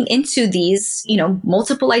looking into these,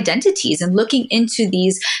 multiple identities, and looking into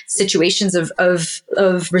these situations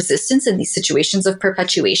of resistance and these situations of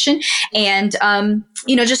perpetuation, and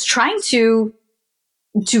just trying to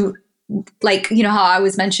like, how I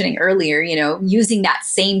was mentioning earlier, using that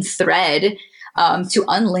same thread to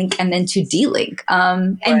unlink and then to delink,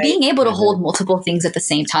 and being able to hold multiple things at the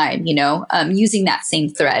same time, using that same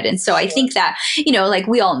thread. And so I think that, like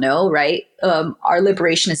we all know, right, our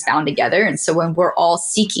liberation is bound together. And so when we're all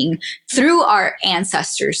seeking through our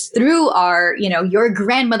ancestors, through our, your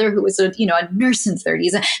grandmother who was a nurse in the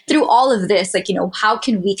 30s, through all of this, like, how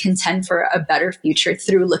can we contend for a better future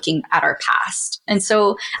through looking at our past? And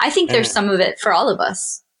so I think there's some of it for all of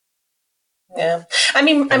us. Yeah. I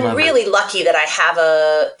mean, I'm really lucky that I have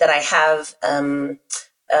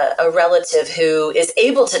a relative who is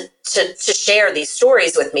able to share these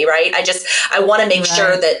stories with me, right? I want to make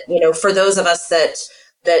sure that, you know, for those of us that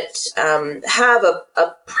have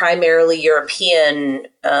a primarily European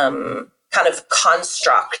kind of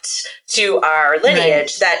construct to our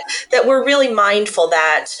lineage, that we're really mindful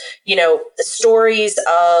that, you know, stories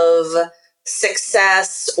of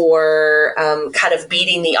success or kind of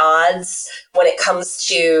beating the odds when it comes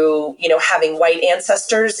to, you know, having white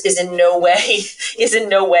ancestors is in no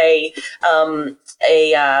way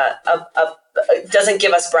doesn't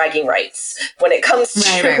give us bragging rights when it comes to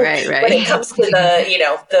when it comes to the, you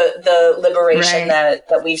know, the liberation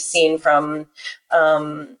that we've seen from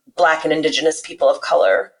Black and Indigenous people of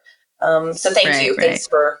color. So thank you. Thanks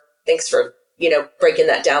for, you know, breaking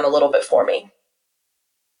that down a little bit for me.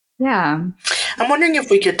 Yeah. I'm wondering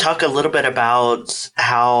if we could talk a little bit about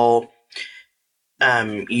how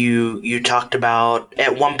you talked about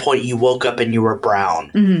at one point you woke up and you were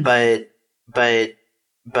brown, but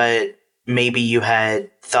maybe you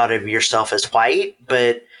had thought of yourself as white,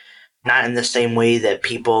 but not in the same way that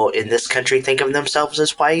people in this country think of themselves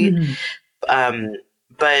as white.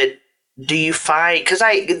 But do you find, because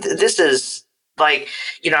this is like,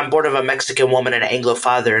 you know, I'm born of a Mexican woman and an Anglo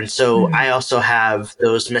father, and so I also have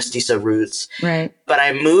those mestizo roots. Right. But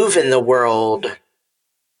I move in the world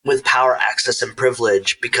with power, access, and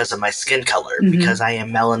privilege because of my skin color, because I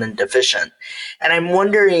am melanin deficient. And I'm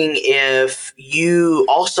wondering if you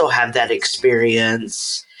also have that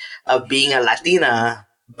experience of being a Latina,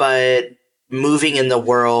 but moving in the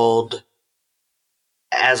world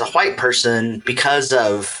as a white person because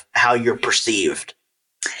of how you're perceived.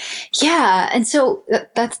 Yeah. And so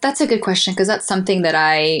that's a good question, because that's something that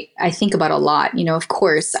I think about a lot. You know, of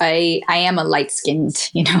course, I am a light-skinned,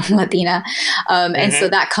 you know, Latina. And so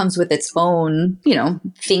that comes with its own, you know,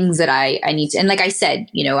 things that I need to, and like I said,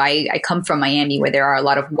 you know, I come from Miami where there are a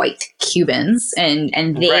lot of white Cubans and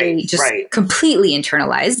they completely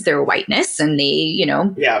internalize their whiteness, and they, you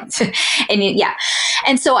know,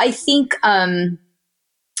 And so I think,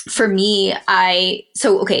 for me,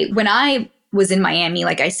 when I was in Miami,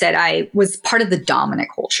 like I said, I was part of the dominant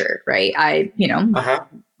culture, right? I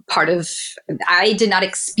did not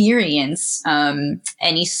experience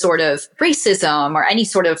any sort of racism or any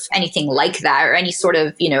sort of anything like that, or any sort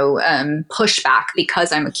of, you know, pushback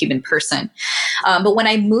because I'm a Cuban person. But when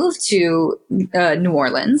I moved to New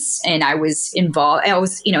Orleans and I was involved, I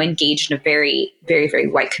was, you know, engaged in a very, very, very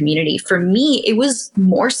white community. For me, it was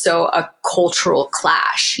more so a cultural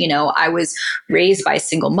clash. You know, I was raised by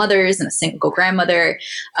single mothers and a single grandmother.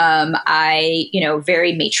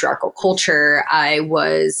 Very matriarchal culture. I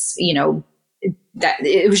was, you know, that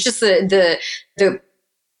it was just the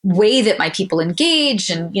way that my people engage,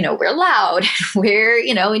 and, you know, we're loud, we're,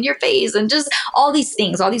 you know, in your face, and just all these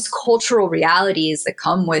things, all these cultural realities that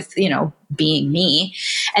come with, you know, being me.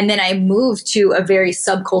 And then I moved to a very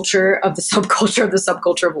subculture of the subculture of the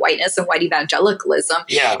subculture of whiteness and white evangelicalism.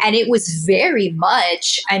 Yeah. And it was very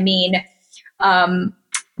much, I mean,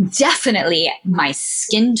 definitely my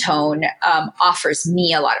skin tone offers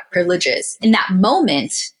me a lot of privileges. In that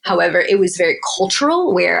moment, however, it was very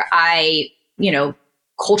cultural, where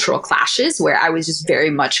cultural clashes, where I was just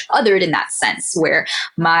very much othered in that sense, where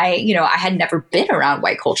I had never been around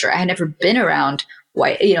white culture. I had never been around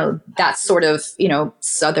white, you know, that sort of, you know,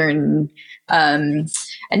 Southern, I'm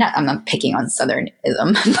not picking on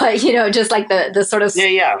Southernism, but, you know, just like the sort of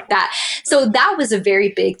that. So that was a very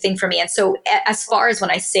big thing for me. And so as far as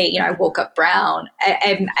when I say, you know, I woke up brown,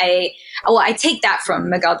 I take that from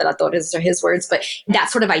Miguel de la Torres, or his words, but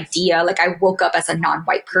that sort of idea, like I woke up as a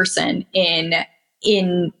non-white person in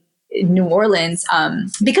New Orleans,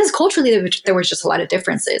 because culturally there was just a lot of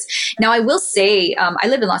differences. Now, I will say, I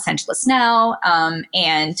live in Los Angeles now,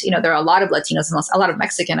 and, you know, there are a lot of Latinos and a lot of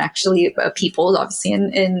Mexican, actually, people, obviously,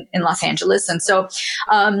 in Los Angeles. And so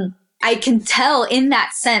I can tell in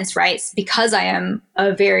that sense, right, because I am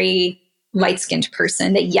a very light-skinned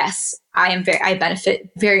person, that yes, I benefit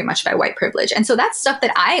very much by white privilege. And so that's stuff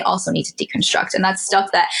that I also need to deconstruct. And that's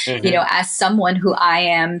stuff that, you know, as someone who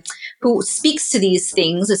who speaks to these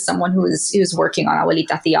things, as someone who's working on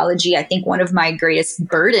Abuelita theology, I think one of my greatest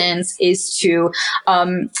burdens is to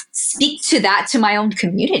speak to that to my own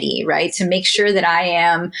community, right? To make sure that I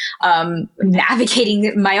am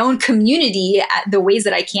navigating my own community the ways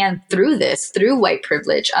that I can through white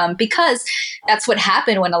privilege. Because that's what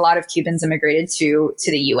happened when a lot of Cubans immigrated to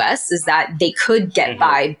the US, is is that they could get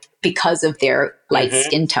by because of their light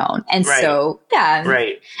skin tone. And so,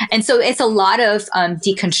 and so it's a lot of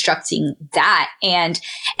deconstructing that. And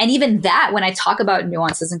even that, when I talk about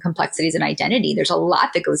nuances and complexities and identity, there's a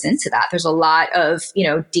lot that goes into that. There's a lot of,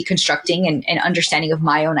 deconstructing and understanding of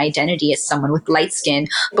my own identity as someone with light skin,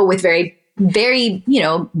 but with very, very,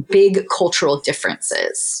 big cultural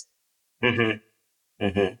differences.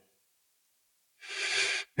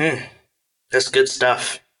 That's good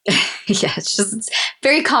stuff. Yeah, it's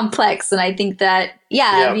very complex. And I think that,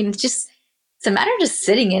 I mean, it's a matter of just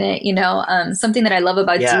sitting in it, something that I love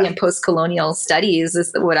about D and post-colonial studies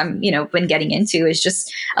is that what I'm, been getting into is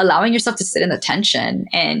just allowing yourself to sit in the tension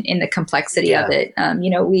and in the complexity of it.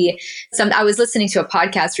 I was listening to a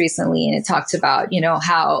podcast recently and it talked about,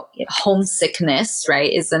 how homesickness,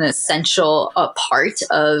 right, is an essential part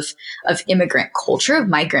of immigrant culture, of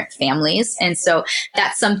migrant families. And so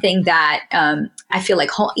that's something that I feel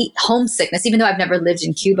like homesickness, even though I've never lived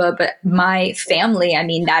in Cuba, but my family, I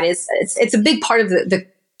mean, it's a big part of the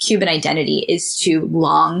Cuban identity is to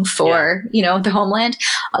long for, the homeland,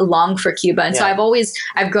 long for Cuba. And so I've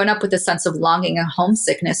grown up with a sense of longing and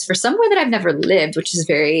homesickness for somewhere that I've never lived, which is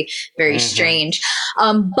very, very strange.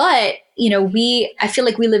 But, I feel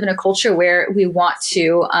like we live in a culture where we want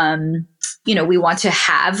to, we want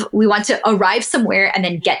to arrive somewhere and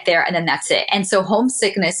then get there and then that's it. And so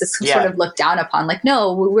homesickness is sort of looked down upon, like,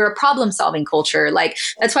 no, we're a problem solving culture. Like,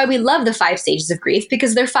 that's why we love the 5 stages of grief,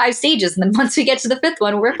 because they're 5 stages. And then once we get to the 5th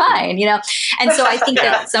one, we're fine, And so I think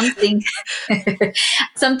that's something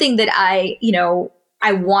that I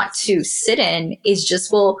want to sit in is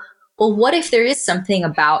just, well, what if there is something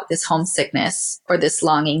about this homesickness or this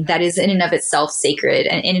longing that is in and of itself sacred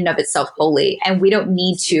and in and of itself holy, and we don't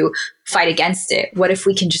need to fight against it? What if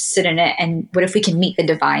we can just sit in it, and what if we can meet the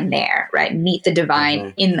divine there, right? Meet the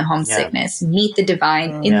divine in the homesickness, meet the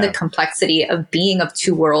divine in the complexity of being of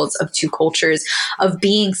 2 worlds, of 2 cultures, of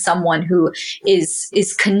being someone who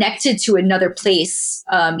is connected to another place,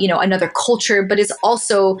 another culture, but is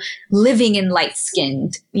also living in light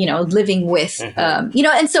skinned, living with,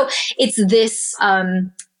 and so it's this,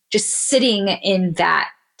 just sitting in that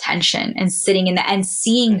tension and sitting in that and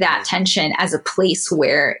seeing that tension as a place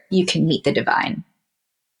where you can meet the divine.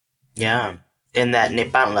 Yeah. In that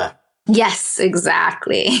Nepantla. Yes,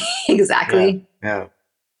 exactly. Exactly. Yeah.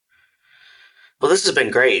 Well, this has been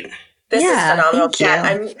great. This is phenomenal,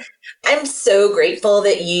 Kat. I'm so grateful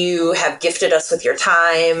that you have gifted us with your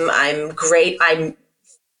time. I'm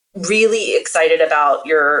really excited about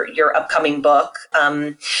your upcoming book.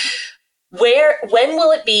 When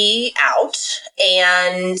will it be out?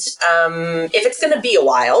 And if it's going to be a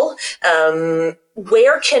while,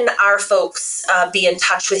 where can our folks be in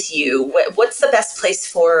touch with you? What's the best place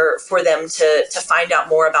for them to find out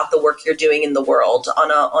more about the work you're doing in the world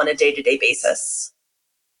on a day-to-day basis?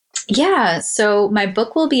 Yeah, so my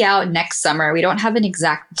book will be out next summer. We don't have an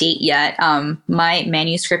exact date yet. My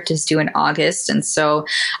manuscript is due in August. And so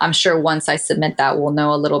I'm sure once I submit that, we'll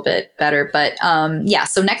know a little bit better. But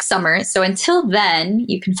so next summer. So until then,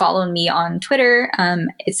 you can follow me on Twitter.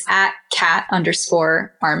 It's at @Kat_Armas,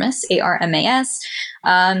 ARMAS.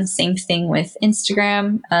 Same thing with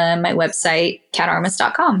Instagram. My website,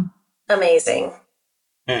 katarmas.com. Amazing.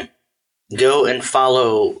 Go and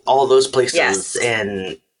follow all those places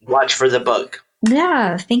and watch for the book.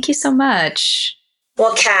 Yeah, thank you so much.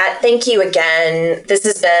 Well, Kat, thank you again. This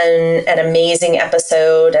has been an amazing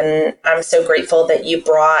episode, and I'm so grateful that you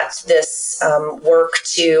brought this work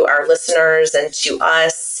to our listeners and to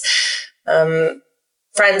us.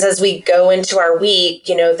 Friends, as we go into our week,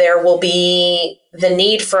 there will be the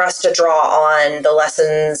need for us to draw on the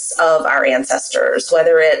lessons of our ancestors,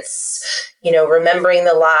 whether it's remembering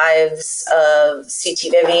the lives of C.T.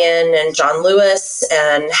 Vivian and John Lewis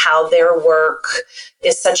and how their work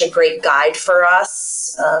is such a great guide for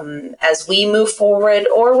us as we move forward,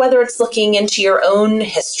 or whether it's looking into your own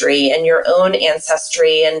history and your own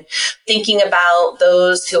ancestry and thinking about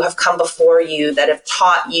those who have come before you that have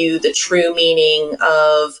taught you the true meaning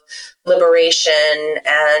of liberation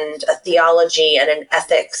and a theology and an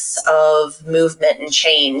ethics of movement and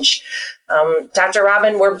change. Dr.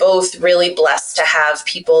 Robin, we're both really blessed to have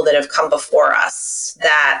people that have come before us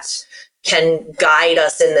that can guide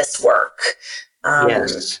us in this work.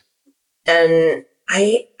 Yes. And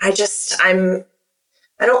I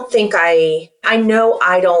don't thank my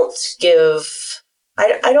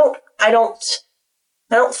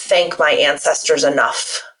ancestors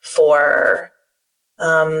enough for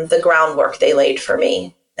the groundwork they laid for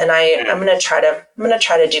me. And I'm going to try to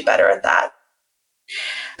do better at that.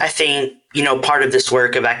 I think, part of this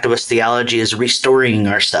work of activist theology is restoring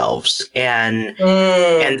ourselves, and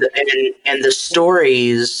the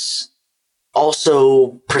stories also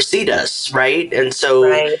precede us, right? And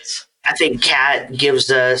so I think Kat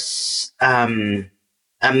gives us a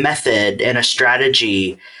method and a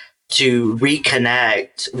strategy to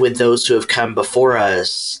reconnect with those who have come before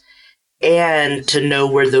us and to know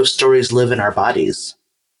where those stories live in our bodies.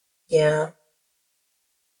 Yeah.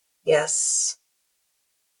 Yes.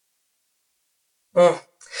 I'm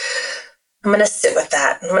going to sit with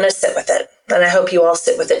that. I'm going to sit with it. And I hope you all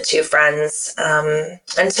sit with it too, friends.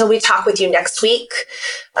 Until we talk with you next week,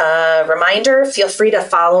 reminder, feel free to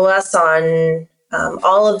follow us on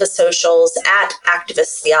all of the socials at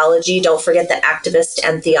Activist Theology. Don't forget that Activist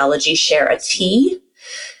and Theology share a T.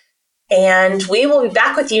 And we will be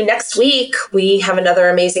back with you next week. We have another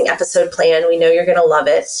amazing episode planned. We know you're going to love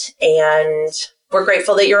it. And we're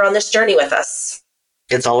grateful that you're on this journey with us.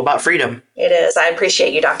 It's all about freedom. It is. I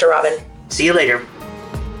appreciate you, Dr. Robin. See you later.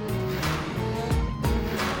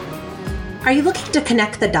 Are you looking to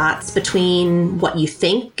connect the dots between what you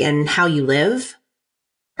think and how you live?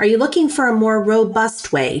 Are you looking for a more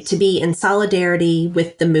robust way to be in solidarity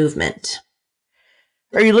with the movement?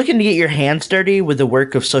 Are you looking to get your hands dirty with the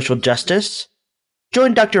work of social justice?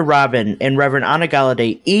 Join Dr. Robin and Reverend Anna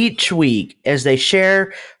Galladay each week as they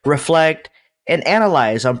share, reflect, and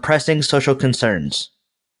analyze on pressing social concerns.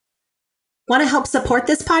 Want to help support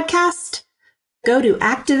this podcast? Go to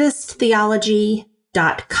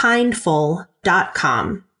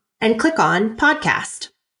activisttheology.kindful.com and click on podcast.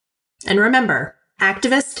 And remember,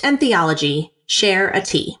 Activist and Theology share a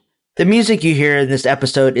T. The music you hear in this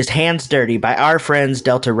episode is Hands Dirty by our friends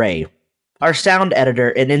Delta Ray. Our sound editor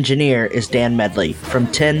and engineer is Dan Medley from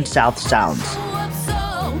 10 South Sounds.